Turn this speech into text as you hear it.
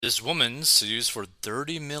This woman sues for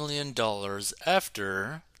 $30 million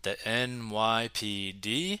after the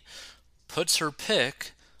NYPD puts her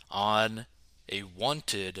pic on a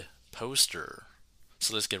wanted poster.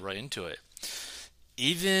 So let's get right into it.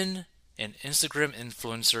 Even an Instagram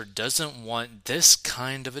influencer doesn't want this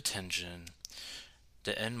kind of attention.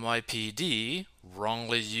 The NYPD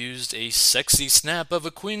wrongly used a sexy snap of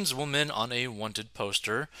a Queens woman on a wanted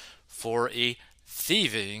poster for a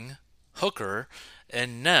thieving hooker,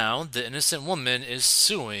 and now the innocent woman is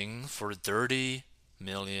suing for $30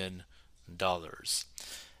 million.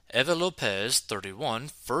 Eva Lopez, 31,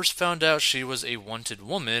 first found out she was a wanted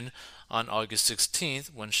woman on August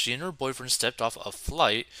 16th when she and her boyfriend stepped off a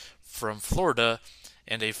flight from Florida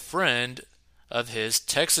and a friend of his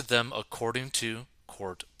texted them according to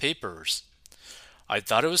court papers. I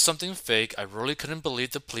thought it was something fake. I really couldn't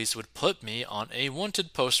believe the police would put me on a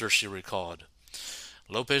wanted poster, she recalled.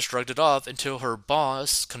 Lopez shrugged it off until her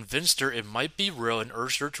boss convinced her it might be real and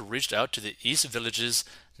urged her to reach out to the East Village's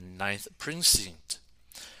Ninth Precinct.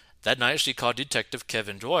 That night, she called Detective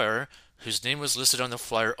Kevin Dwyer, whose name was listed on the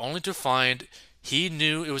flyer, only to find he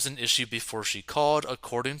knew it was an issue before she called,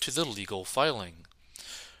 according to the legal filing.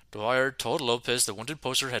 Dwyer told Lopez the wanted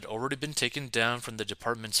poster had already been taken down from the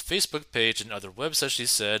department's Facebook page and other websites. She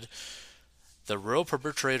said the real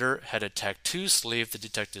perpetrator had a tattoo sleeve, the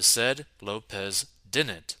detective said. Lopez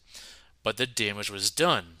didn't. But the damage was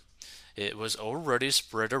done. It was already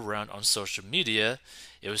spread around on social media.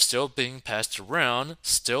 It was still being passed around,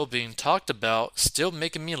 still being talked about, still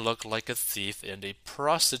making me look like a thief and a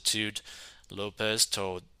prostitute, Lopez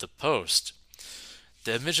told the Post.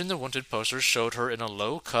 The image in the wanted poster showed her in a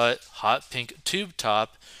low-cut, hot pink tube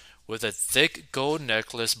top with a thick gold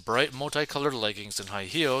necklace, bright multicolored leggings, and high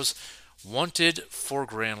heels. Wanted for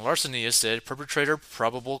grand larceny, it said. Perpetrator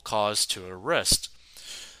probable cause to arrest.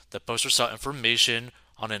 The poster sought information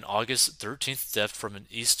on an August 13th theft from an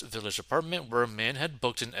East Village apartment where a man had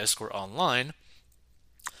booked an escort online,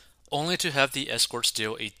 only to have the escort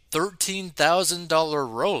steal a $13,000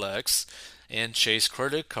 Rolex and Chase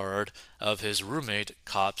credit card of his roommate,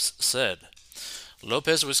 cops said.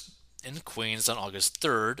 Lopez was in Queens on August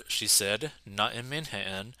 3rd, she said, not in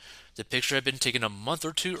Manhattan. The picture had been taken a month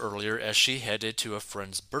or two earlier as she headed to a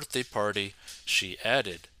friend's birthday party, she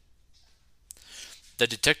added. The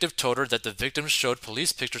detective told her that the victim showed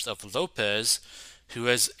police pictures of Lopez, who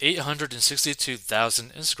has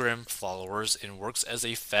 862,000 Instagram followers and works as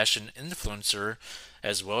a fashion influencer,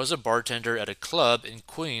 as well as a bartender at a club in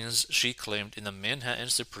Queens, she claimed in the Manhattan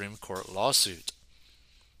Supreme Court lawsuit.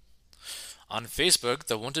 On Facebook,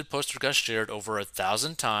 the wanted poster got shared over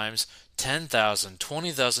 1,000 times, 10,000,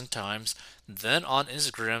 20,000 times. Then on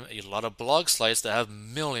Instagram, a lot of blog sites that have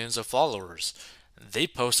millions of followers. They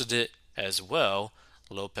posted it as well,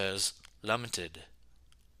 Lopez lamented.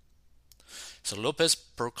 So Lopez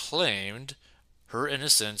proclaimed her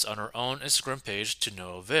innocence on her own Instagram page to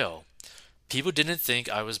no avail. People didn't think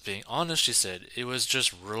I was being honest, she said. It was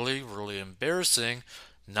just really, really embarrassing,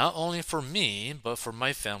 not only for me, but for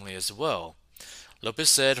my family as well. Lopez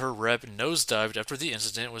said her rep nosedived after the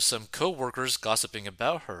incident with some co-workers gossiping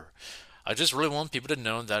about her. I just really want people to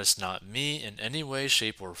know that it's not me in any way,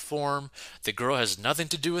 shape, or form. The girl has nothing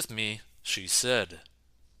to do with me, she said.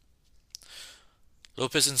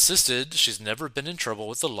 Lopez insisted she's never been in trouble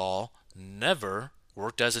with the law, never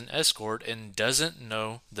worked as an escort, and doesn't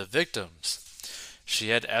know the victims. She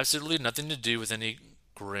had absolutely nothing to do with any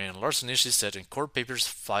grand larceny, she said in court papers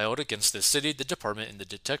filed against the city, the department, and the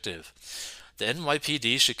detective. The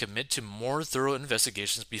NYPD should commit to more thorough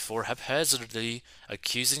investigations before haphazardly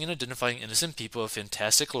accusing and identifying innocent people of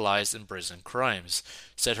fantastic lies and brazen crimes,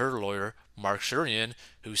 said her lawyer, Mark Shurian,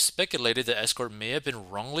 who speculated the escort may have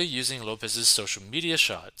been wrongly using Lopez's social media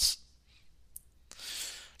shots.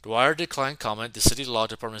 Dwyer declined comment. The city law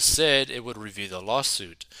department said it would review the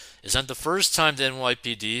lawsuit. It's not the first time the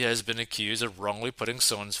NYPD has been accused of wrongly putting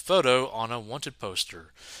someone's photo on a wanted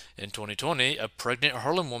poster. In 2020, a pregnant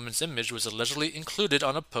Harlem woman's image was allegedly included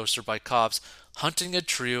on a poster by cops hunting a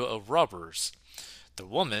trio of robbers. The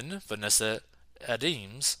woman, Vanessa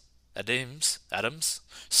Adams,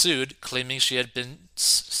 sued, claiming she had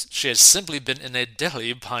simply been in a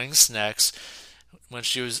deli buying snacks when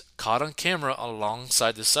she was caught on camera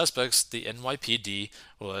alongside the suspects the NYPD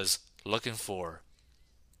was looking for.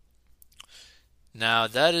 Now,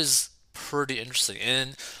 that is pretty interesting.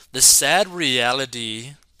 And the sad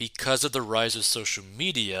reality, because of the rise of social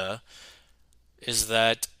media, is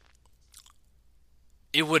that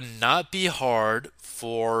it would not be hard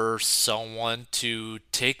for someone to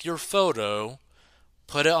take your photo,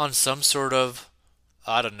 put it on some sort of,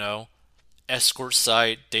 I don't know, escort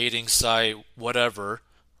site, dating site, whatever,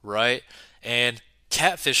 right? And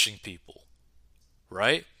catfishing people,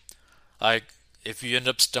 right? Like, if you end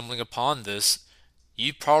up stumbling upon this,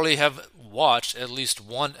 you probably have watched at least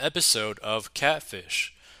one episode of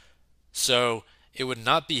Catfish. So it would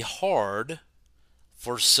not be hard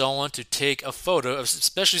for someone to take a photo,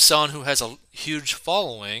 especially someone who has a huge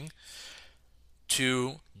following,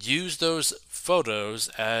 to use those photos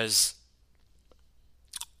as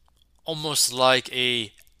almost like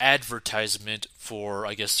a advertisement for,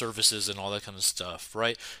 I guess, services and all that kind of stuff,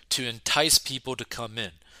 right? To entice people to come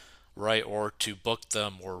in, right? Or to book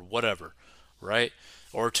them or whatever, right?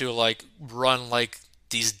 Or to like run like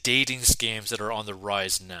these dating scams that are on the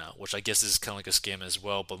rise now, which I guess is kind of like a scam as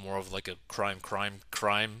well, but more of like a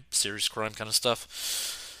serious crime kind of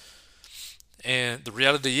stuff. And the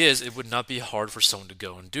reality is, it would not be hard for someone to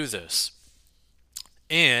go and do this.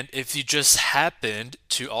 And if you just happened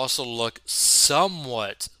to also look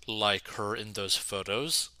somewhat like her in those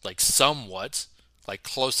photos, like somewhat, like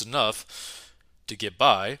close enough to get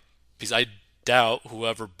by, because I doubt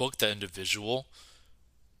whoever booked that individual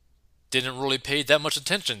didn't really pay that much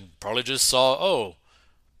attention. Probably just saw, oh,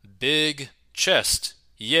 big chest,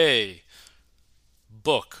 yay,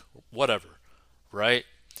 book, whatever, right?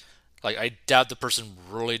 Like, I doubt the person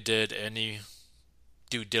really did any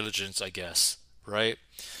due diligence, I guess, right?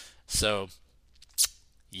 So,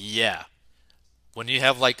 yeah. When you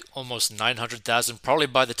have like almost 900,000, probably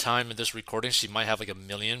by the time of this recording, she might have like a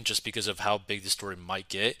million just because of how big the story might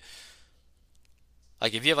get.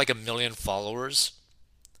 Like, if you have like a million followers,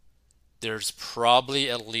 there's probably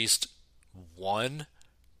at least one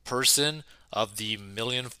person of the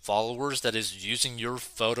million followers that is using your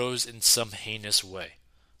photos in some heinous way,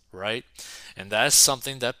 right? And that's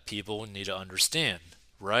something that people need to understand,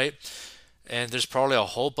 right? And there's probably a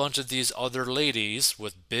whole bunch of these other ladies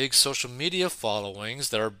with big social media followings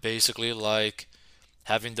that are basically like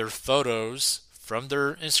having their photos from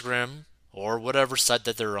their Instagram or whatever site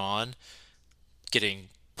that they're on getting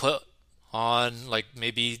put on like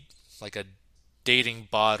maybe like a dating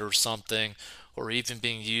bot or something, or even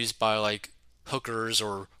being used by like hookers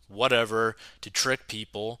or whatever to trick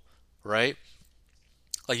people, right?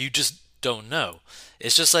 Like, you just don't know.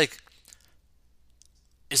 It's just like,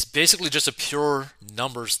 it's basically just a pure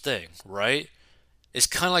numbers thing, right? It's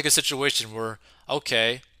kind of like a situation where,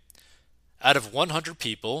 okay, out of 100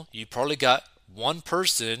 people, you probably got one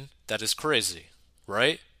person that is crazy,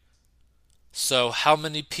 right? So, how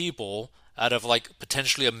many people out of like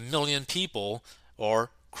potentially a million people are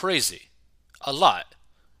crazy? A lot,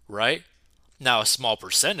 right? Now, a small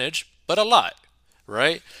percentage, but a lot,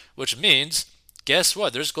 right? Which means, guess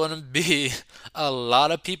what? There's going to be a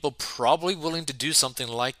lot of people probably willing to do something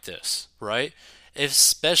like this, right?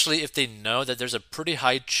 Especially if they know that there's a pretty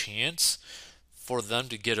high chance for them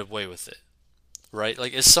to get away with it, right?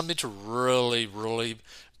 Like, it's something to really, really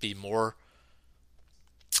be more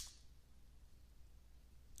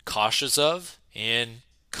cautious of and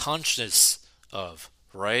conscious of,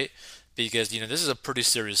 right? Because, this is a pretty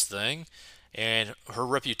serious thing, and her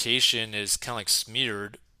reputation is kind of like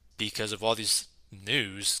smeared because of all these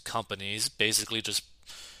news companies basically just,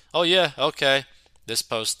 oh yeah, okay, this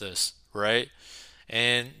post this, right?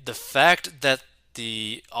 And the fact that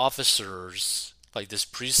the officers, like this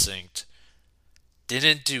precinct,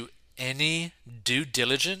 didn't do any due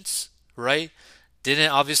diligence, right?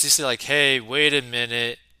 Didn't obviously say, like, hey, wait a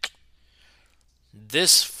minute,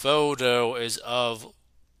 this photo is of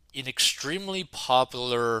an extremely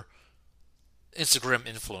popular Instagram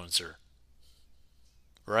influencer,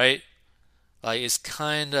 right? Like, it's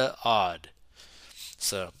kind of odd.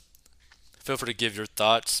 So, feel free to give your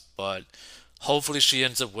thoughts, but hopefully she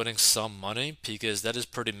ends up winning some money because that is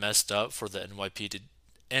pretty messed up for the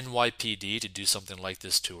NYPD to do something like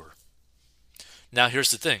this to her. Now,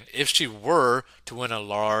 here's the thing. If she were to win a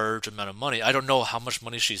large amount of money, I don't know how much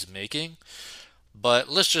money she's making, but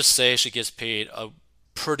let's just say she gets paid a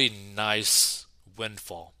pretty nice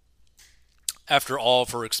windfall after all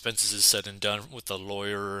of her expenses is said and done with the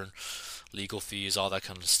lawyer and legal fees, all that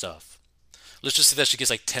kind of stuff. Let's just say that she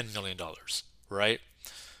gets like $10 million, right?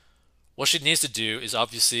 What she needs to do is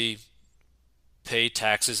obviously pay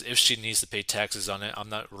taxes if she needs to pay taxes on it. I'm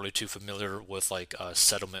not really too familiar with like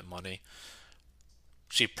settlement money.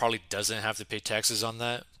 She probably doesn't have to pay taxes on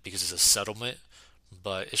that because it's a settlement,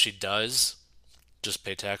 but if she does, just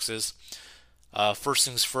pay taxes. First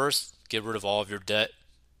things first, get rid of all of your debt.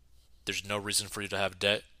 There's no reason for you to have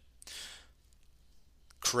debt.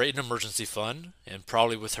 Create an emergency fund, and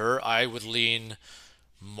probably with her, I would lean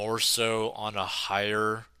more so on a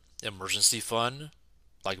higher emergency fund,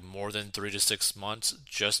 like more than 3 to 6 months,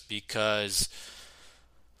 just because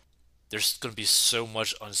there's going to be so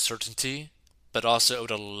much uncertainty, but also it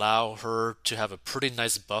would allow her to have a pretty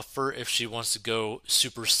nice buffer if she wants to go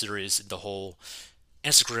super serious in the whole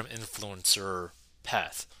Instagram influencer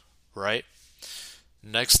path, right?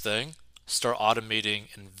 Next thing, start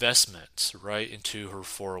automating investments, right, into her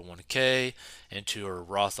 401k, into her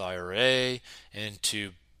Roth IRA,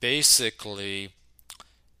 into basically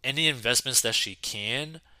any investments that she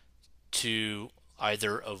can to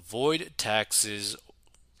either avoid taxes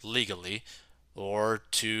legally or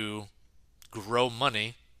to grow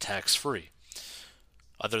money tax free.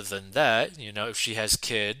 Other than that, if she has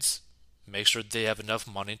kids, make sure they have enough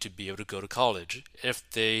money to be able to go to college if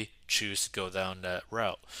they choose to go down that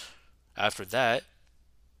route. After that,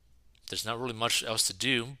 there's not really much else to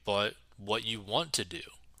do but what you want to do,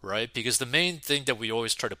 right? Because the main thing that we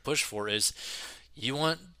always try to push for is you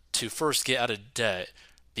want to first get out of debt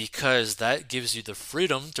because that gives you the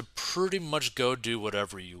freedom to pretty much go do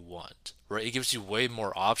whatever you want, right? It gives you way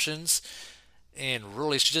more options. And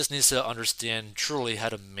really, she just needs to understand truly how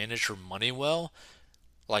to manage her money well,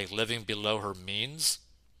 like living below her means.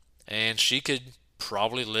 And she could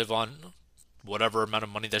probably live on whatever amount of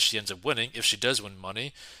money that she ends up winning, if she does win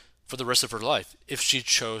money, for the rest of her life, if she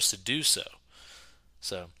chose to do so.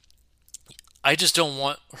 So, I just don't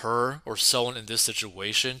want her or someone in this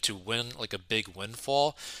situation to win like a big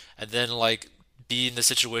windfall and then like be in the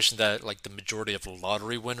situation that like the majority of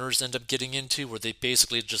lottery winners end up getting into where they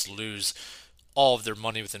basically just lose all of their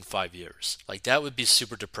money within 5 years. Like that would be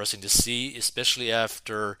super depressing to see, especially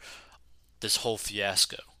after this whole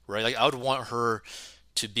fiasco, right? Like I would want her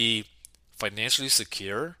to be financially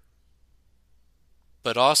secure,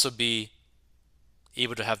 but also be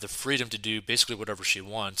able to have the freedom to do basically whatever she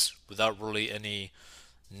wants without really any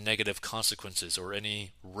negative consequences or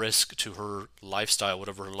any risk to her lifestyle,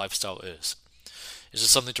 whatever her lifestyle is. It's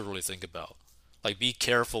just something to really think about. Like, be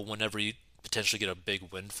careful whenever you potentially get a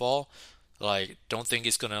big windfall. Like, don't think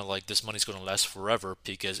it's gonna, like, this money's gonna last forever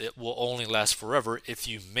because it will only last forever if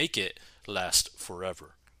you make it last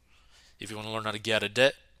forever. If you want to learn how to get out of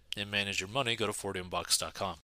debt and manage your money, go to 40inbox.com.